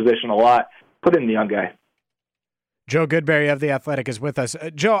mentally out of position a lot. Put in the young guy. Joe Goodberry of The Athletic is with us.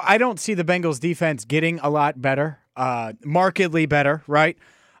 Joe, I don't see the Bengals defense getting a lot better, markedly better, right,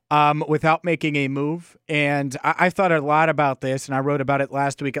 without making a move. And I thought a lot about this, and I wrote about it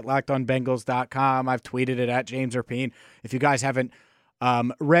last week at LockedOnBengals.com. I've tweeted it at James Rapien if you guys haven't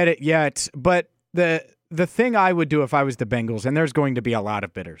read it yet. But the thing I would do if I was the Bengals, and there's going to be a lot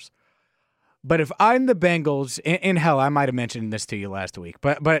of bidders, but if I'm the Bengals, and hell, I might have mentioned this to you last week,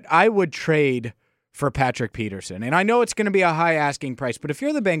 but I would trade for Patrick Peterson. And I know it's going to be a high asking price, but if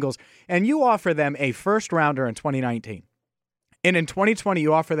you're the Bengals and you offer them a first rounder in 2019, and in 2020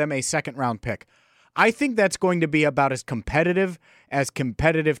 you offer them a second round pick, I think that's going to be about as competitive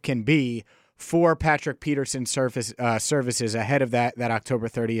can be for Patrick Peterson's services ahead of that October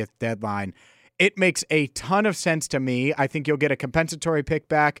 30th deadline. It makes a ton of sense to me. I think you'll get a compensatory pick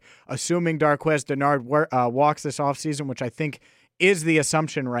back, assuming Darqueze Dennard walks this offseason, which I think is the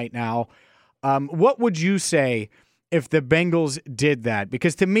assumption right now. What would you say if the Bengals did that?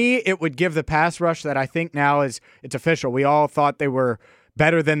 Because to me, it would give the pass rush that I think now it's official. We all thought they were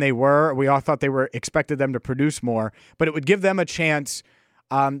better than they were. We all thought they expected them to produce more, but it would give them a chance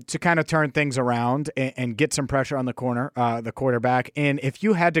to kind of turn things around and get some pressure on the quarterback. And if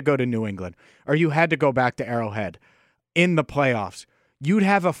you had to go to New England, or you had to go back to Arrowhead in the playoffs, you'd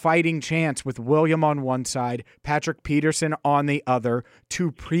have a fighting chance with William on one side, Patrick Peterson on the other,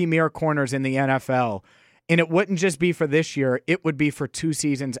 2 premier corners in the NFL. And it wouldn't just be for this year. It would be for 2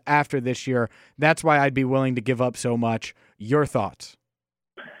 seasons after this year. That's why I'd be willing to give up so much. Your thoughts?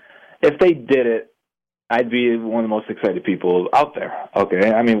 If they did it, I'd be one of the most excited people out there.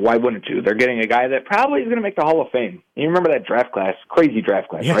 Okay, I mean, why wouldn't you? They're getting a guy that probably is going to make the Hall of Fame. You remember that draft class, crazy draft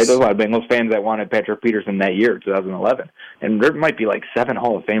class, yes. right? There's a lot of Bengals fans that wanted Patrick Peterson that year, 2011. And there might be like 7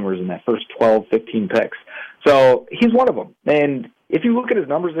 Hall of Famers in that first 12, 15 picks. So he's one of them. And if you look at his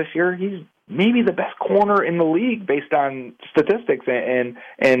numbers this year, he's maybe the best corner in the league based on statistics and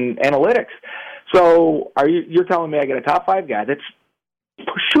analytics. So you're telling me I get a top 5 guy that's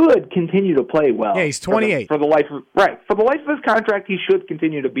should continue to play well. Yeah, he's 28. For the life of his contract, he should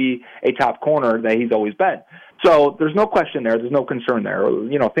continue to be a top corner that he's always been. So there's no question there. There's no concern there.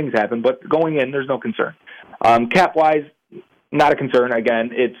 You know, things happen, but going in, there's no concern. Cap-wise, not a concern.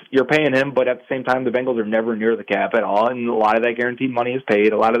 Again, you're paying him, but at the same time, the Bengals are never near the cap at all, and a lot of that guaranteed money is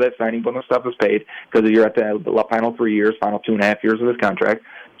paid. A lot of that signing bonus stuff is paid because you're at the final 3 years, final 2.5 years of his contract.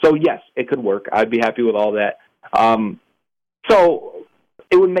 So, yes, it could work. I'd be happy with all that. So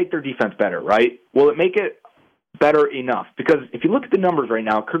it would make their defense better, right? Will it make it better enough? Because if you look at the numbers right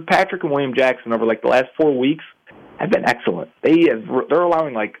now, Kirkpatrick and William Jackson over like the last 4 weeks have been excellent. They're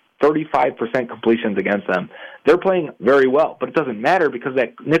allowing like 35% completions against them. They're playing very well, but it doesn't matter because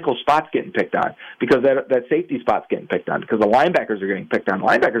that nickel spot's getting picked on, because that safety spot's getting picked on, because the linebackers are getting picked on.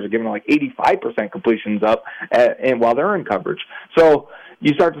 Linebackers are giving like 85% completions up and while they're in coverage. So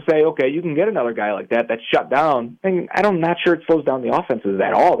you start to say, okay, you can get another guy like that that's shut down, and I'm not sure it slows down the offenses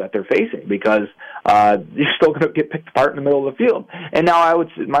at all that they're facing, because you're still going to get picked apart in the middle of the field. And now I would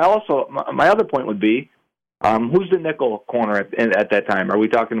say, my other point would be, who's the nickel corner at that time? Are we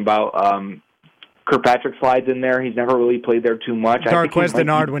talking about Kirkpatrick slides in there? He's never really played there too much. Darquez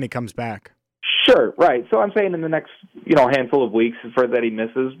Denard when he comes back. Sure, right. So I'm saying in the next handful of weeks for that he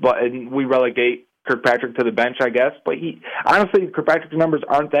misses, and we relegate Kirkpatrick to the bench, I guess. But honestly, Kirkpatrick's numbers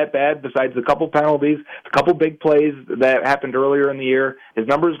aren't that bad. Besides a couple penalties, a couple big plays that happened earlier in the year, his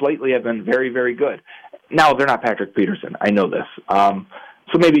numbers lately have been very, very good. Now they're not Patrick Peterson. I know this.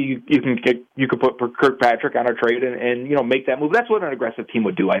 So maybe you could put Kirkpatrick on a trade and make that move. That's what an aggressive team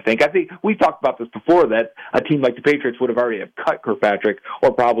would do, I think. I think we talked about this before, that a team like the Patriots would have already have cut Kirkpatrick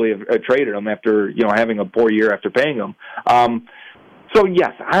or probably have traded him after having a poor year after paying him. So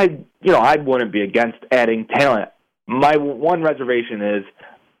yes, I wouldn't be against adding talent. My one reservation is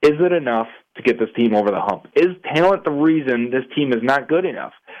it enough to get this team over the hump? Is talent the reason this team is not good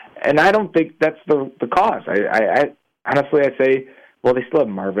enough? And I don't think that's the cause. I honestly, I say, well, they still have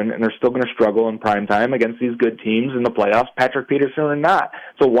Marvin, and they're still going to struggle in prime time against these good teams in the playoffs, Patrick Peterson or not.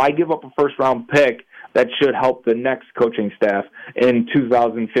 So why give up a first-round pick that should help the next coaching staff in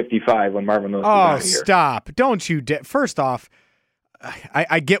 2055 when Marvin Lewis is out of here? Oh, stop. Don't you first off,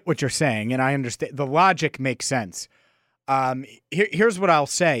 I get what you're saying, and I understand. The logic makes sense. Here's what I'll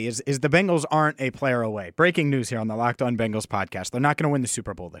say is the Bengals aren't a player away. Breaking news here on the Locked On Bengals podcast. They're not going to win the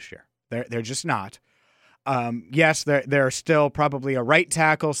Super Bowl this year. They're just not. Yes, they're still probably a right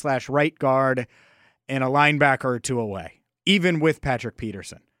tackle / right guard and a linebacker or two away, even with Patrick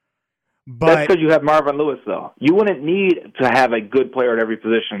Peterson. But that's because you have Marvin Lewis, though. You wouldn't need to have a good player at every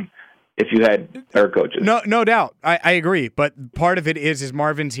position if you had better coaches. No doubt. I agree. But part of it is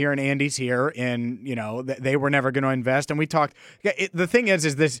Marvin's here and Andy's here, and they were never going to invest. And we talked. The thing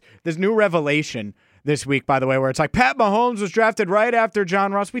is this new revelation this week, by the way, where it's like Pat Mahomes was drafted right after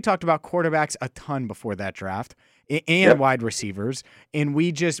John Ross. We talked about quarterbacks a ton before that draft and wide receivers, and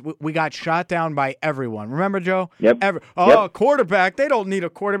we got shot down by everyone. Remember, Joe? Yep. Quarterback. They don't need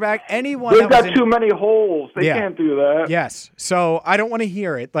a quarterback. Anyone. They've got too many holes. They can't do that. Yes. So I don't want to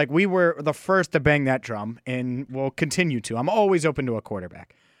hear it. Like, we were the first to bang that drum, and we'll continue to. I'm always open to a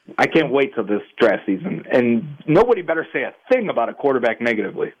quarterback. I can't wait till this draft season, and nobody better say a thing about a quarterback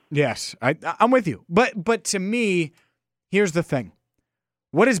negatively. Yes, I'm with you. But to me, here's the thing.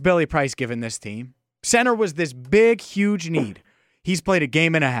 What has Billy Price given this team? Center was this big, huge need. He's played a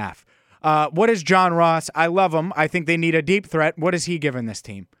game and a half. What is John Ross? I love him. I think they need a deep threat. What has he given this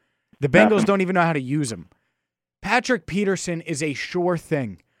team? The Bengals don't even know how to use him. Patrick Peterson is a sure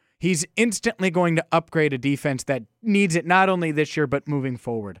thing. He's instantly going to upgrade a defense that needs it not only this year, but moving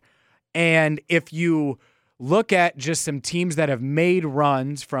forward. And if you look at just some teams that have made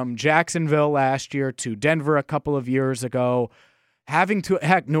runs from Jacksonville last year to Denver a couple of years ago,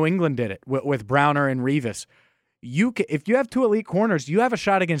 New England did it with Browner and Revis. If you have two elite corners, you have a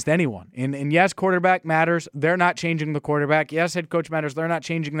shot against anyone. And yes, quarterback matters. They're not changing the quarterback. Yes, head coach matters. They're not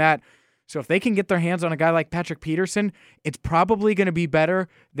changing that. So if they can get their hands on a guy like Patrick Peterson, it's probably going to be better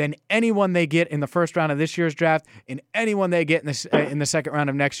than anyone they get in the first round of this year's draft and anyone they get in the second round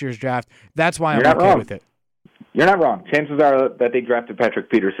of next year's draft. That's why I'm okay with it. You're not wrong. Chances are that they drafted Patrick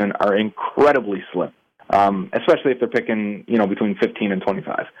Peterson are incredibly slim, especially if they're picking between 15 and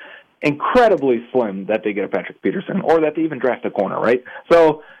 25. incredibly slim that they get a Patrick Peterson or that they even draft a corner, right?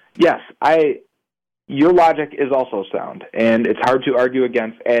 So, yes, your logic is also sound, and it's hard to argue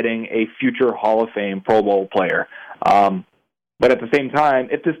against adding a future Hall of Fame Pro Bowl player. But at the same time,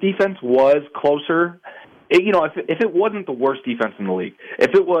 if this defense was closer, if it wasn't the worst defense in the league,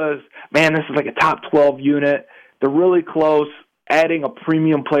 if it was, man, this is like a top 12 unit, they're really close, adding a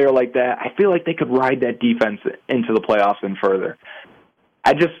premium player like that, I feel like they could ride that defense into the playoffs and further.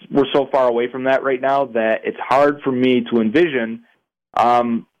 We're so far away from that right now that it's hard for me to envision,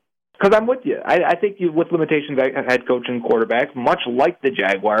 because I'm with you. I think with limitations at head coach and quarterback, much like the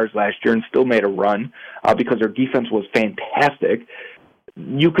Jaguars last year and still made a run because their defense was fantastic,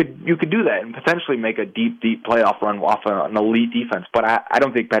 you could do that and potentially make a deep playoff run off an elite defense. But I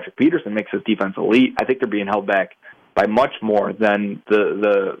don't think Patrick Peterson makes his defense elite. I think they're being held back by much more than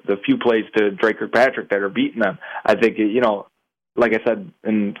the few plays to Drake Kirkpatrick that are beating them. I think, like I said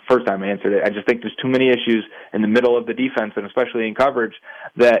in the first time I answered it, I just think there's too many issues in the middle of the defense, and especially in coverage,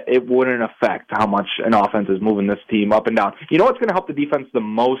 that it wouldn't affect how much an offense is moving this team up and down. You know what's going to help the defense the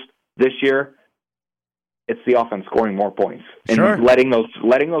most this year? It's the offense scoring more points and letting those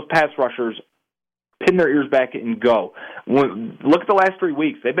pass rushers pin their ears back and go. Look at the last 3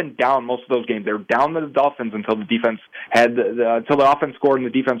 weeks. They've been down most of those games. They were down to the Dolphins until the defense until the offense scored and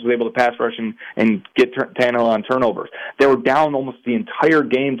the defense was able to pass rush and get Tannehill on turnovers. They were down almost the entire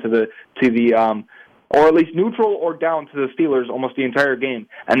game to the or at least neutral or down to the Steelers almost the entire game.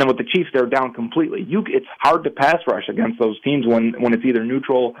 And then with the Chiefs, they're down completely. It's hard to pass rush against those teams when it's either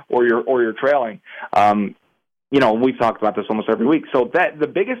neutral or you're trailing. We've talked about this almost every week. So the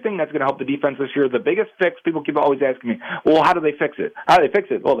biggest thing that's going to help the defense this year, the biggest fix, people keep always asking me, well, how do they fix it? How do they fix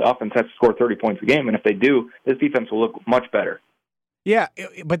it? Well, the offense has to score 30 points a game, and if they do, this defense will look much better. Yeah,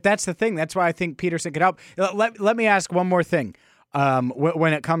 but that's the thing. That's why I think Peterson could help. Let me ask one more thing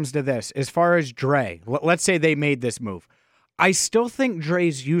when it comes to this. As far as Dre, let's say they made this move. I still think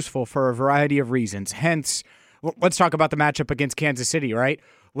Dre's useful for a variety of reasons. Hence, let's talk about the matchup against Kansas City, right?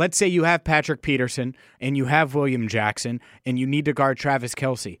 Let's say you have Patrick Peterson and you have William Jackson and you need to guard Travis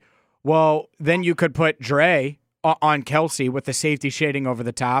Kelce. Well, then you could put Dre on Kelce with the safety shading over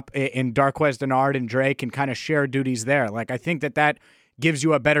the top, and Darqueze Dennard and Dre can kind of share duties there. Like, I think that gives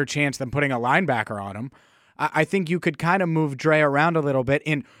you a better chance than putting a linebacker on him. I think you could kind of move Dre around a little bit.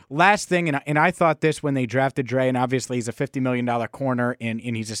 And last thing, and I thought this when they drafted Dre, and obviously he's a $50 million corner, and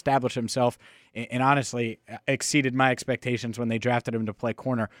he's established himself and honestly exceeded my expectations when they drafted him to play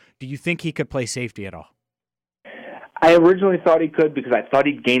corner. Do you think he could play safety at all? I originally thought he could because I thought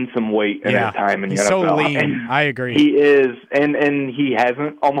he'd gained some weight in his time in the NFL. He's so lean. I agree. He is, and he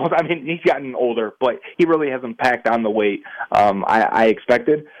hasn't almost. I mean, he's gotten older, but he really hasn't packed on the weight I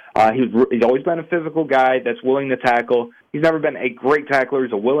expected. He's always been a physical guy that's willing to tackle. He's never been a great tackler.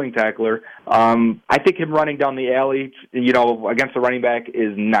 He's a willing tackler. I think him running down the alley, against the running back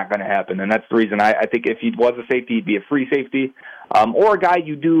is not going to happen, and that's the reason I think if he was a safety, he'd be a free safety. Or a guy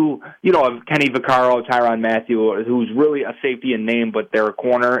Kenny Vaccaro, Tyrann Mathieu, who's really a safety in name, but they're a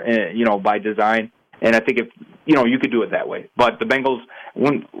corner, by design. And I think if, you could do it that way. But the Bengals,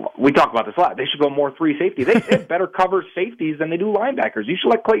 when we talk about this a lot, they should go more free safety. They better cover safeties than they do linebackers. You should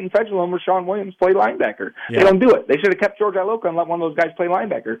let Clayton Fedulum or Rashawn Williams play linebacker. Yeah. They don't do it. They should have kept George Iloka and let one of those guys play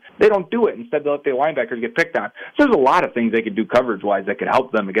linebacker. They don't do it. Instead, they let the linebackers get picked on. So there's a lot of things they could do coverage-wise that could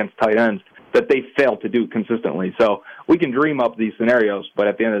help them against tight ends that they fail to do consistently. So we can dream up these scenarios, but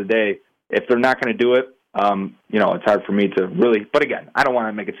at the end of the day, if they're not going to do it, it's hard for me to really. But again, I don't want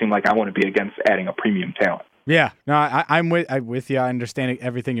to make it seem like I want to be against adding a premium talent. Yeah, no, I'm with you. I understand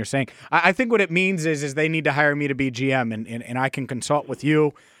everything you're saying. I think what it means is they need to hire me to be GM, and I can consult with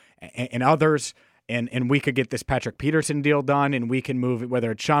you and others, and we could get this Patrick Peterson deal done, and we can move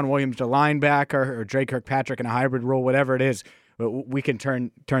whether it's Sean Williams to linebacker or Drake Kirkpatrick in a hybrid role, whatever it is. We can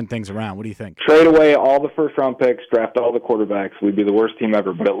turn things around. What do you think? Trade away all the first-round picks, draft all the quarterbacks. We'd be the worst team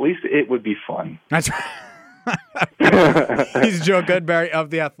ever, but at least it would be fun. That's right. He's Joe Goodberry of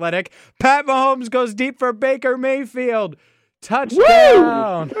The Athletic. Pat Mahomes goes deep for Baker Mayfield.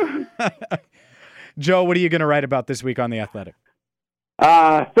 Touchdown. Joe, what are you going to write about this week on The Athletic?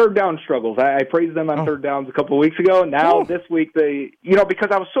 Third down struggles. I praised them on third downs a couple of weeks ago. Now this week because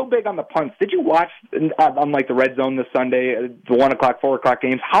I was so big on the punts. Did you watch on like the Red Zone this Sunday, the 1 o'clock, 4 o'clock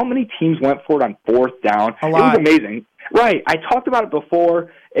games? How many teams went for it on fourth down? A lot. It was amazing. Right. I talked about it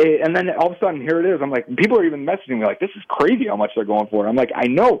before, and then all of a sudden, here it is. I'm like, people are even messaging me like, this is crazy how much they're going for it. I'm like, I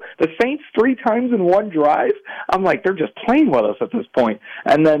know. The Saints 3 times in one drive, I'm like, they're just playing with us at this point.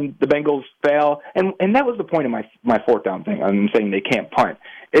 And then the Bengals fail. And that was the point of my fourth down thing. I'm saying they can't punt.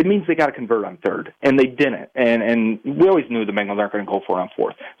 it means they got to convert on third, and they didn't. And we always knew the Bengals aren't going to go for it on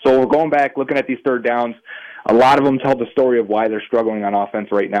fourth. So we're going back, looking at these third downs. A lot of them tell the story of why they're struggling on offense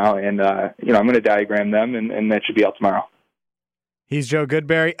right now, and I'm going to diagram them, and that should be out tomorrow. He's Joe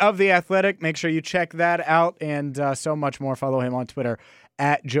Goodberry of The Athletic. Make sure you check that out and so much more. Follow him on Twitter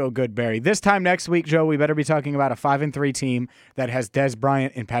at Joe Goodberry. This time next week, Joe, we better be talking about a 5-3 team that has Des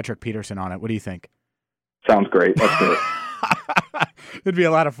Bryant and Patrick Peterson on it. What do you think? Sounds great. Let's do it. It'd be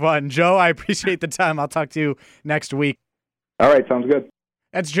a lot of fun. Joe, I appreciate the time. I'll talk to you next week. All right, sounds good.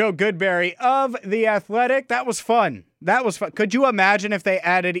 That's Joe Goodberry of The Athletic. That was fun. Could you imagine if they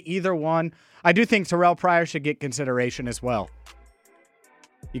added either one? I do think Terrell Pryor should get consideration as well.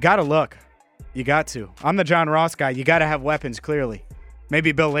 You got to look. You got to. I'm the John Ross guy. You got to have weapons, clearly.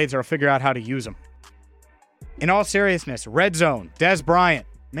 Maybe Bill Lazor will figure out how to use them. In all seriousness, red zone, Des Bryant.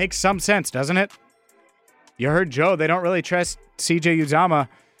 Makes some sense, doesn't it? You heard Joe. They don't really trust C.J. Uzomah.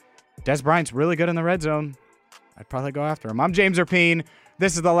 Des Bryant's really good in the red zone. I'd probably go after him. I'm James Erpine.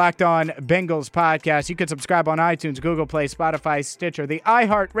 This is the Locked On Bengals podcast. You can subscribe on iTunes, Google Play, Spotify, Stitcher, the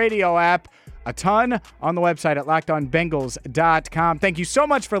iHeartRadio app. A ton on the website at LockedOnBengals.com. Thank you so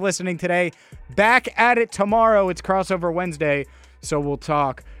much for listening today. Back at it tomorrow. It's Crossover Wednesday, so we'll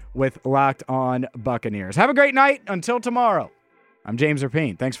talk with Locked On Buccaneers. Have a great night. Until tomorrow, I'm James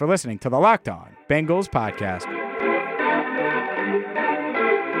Erpine. Thanks for listening to the Locked On Bengals podcast.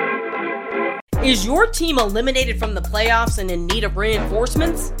 Is your team eliminated from the playoffs and in need of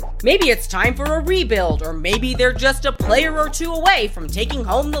reinforcements? Maybe it's time for a rebuild, or maybe they're just a player or two away from taking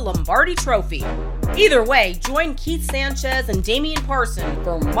home the Lombardi Trophy. Either way, join Keith Sanchez and Damian Parson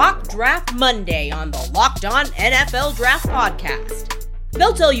for Mock Draft Monday on the Locked On NFL Draft Podcast.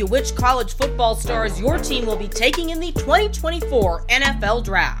 They'll tell you which college football stars your team will be taking in the 2024 NFL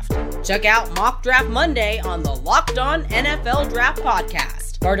Draft. Check out Mock Draft Monday on the Locked On NFL Draft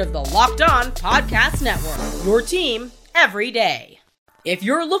Podcast, part of the Locked On Podcast Network, your team every day. If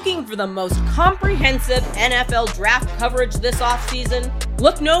you're looking for the most comprehensive NFL draft coverage this offseason,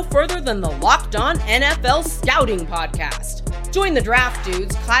 look no further than the Locked On NFL Scouting Podcast. Join the draft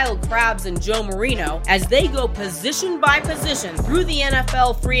dudes, Kyle Krabs and Joe Marino, as they go position by position through the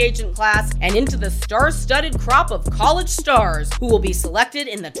NFL free agent class and into the star-studded crop of college stars who will be selected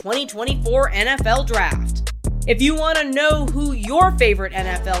in the 2024 NFL Draft. If you want to know who your favorite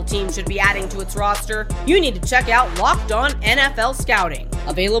NFL team should be adding to its roster, you need to check out Locked On NFL Scouting,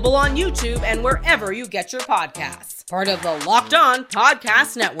 available on YouTube and wherever you get your podcasts. Part of the Locked On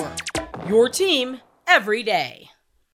Podcast Network, your team every day.